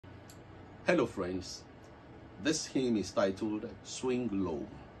Hello friends, this hymn is titled Swing Low.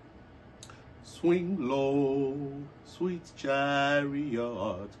 Swing low, sweet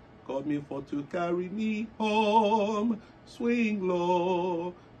chariot, coming for to carry me home. Swing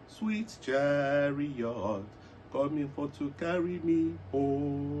low, sweet chariot, coming for to carry me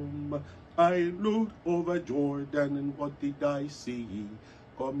home. I looked over Jordan and what did I see?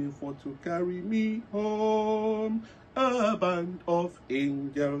 Coming for to carry me home. A band of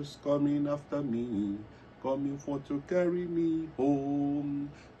angels coming after me, coming for to carry me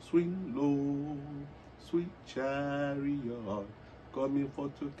home. Swing low, sweet chariot, coming for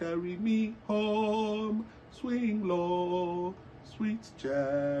to carry me home. Swing low, sweet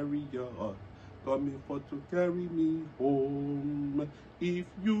chariot, coming for to carry me home. If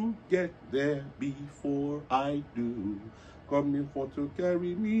you get there before I do, coming for to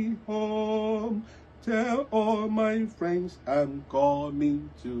carry me home. Tell all my friends I'm coming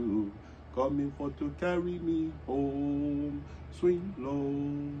too, coming for to carry me home. Swing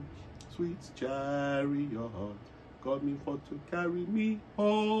low, sweet chariot, coming for to carry me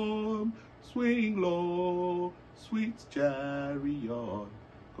home. Swing low, sweet chariot,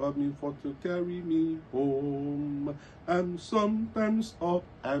 coming for to carry me home. I'm sometimes up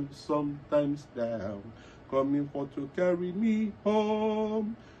and sometimes down, coming for to carry me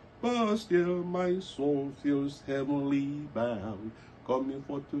home. But still my soul feels heavenly bound, coming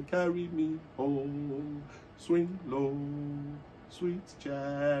for to carry me home. Swing low, sweet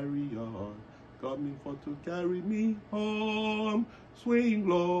chariot, coming for to carry me home. Swing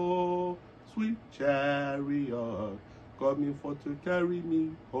low, sweet chariot, coming for to carry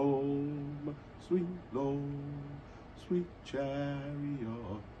me home. Swing low, sweet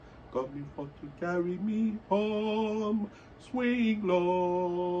chariot, coming for to carry me home. Swing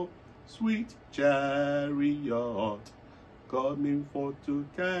low, sweet chariot, coming for to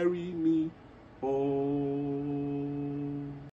carry me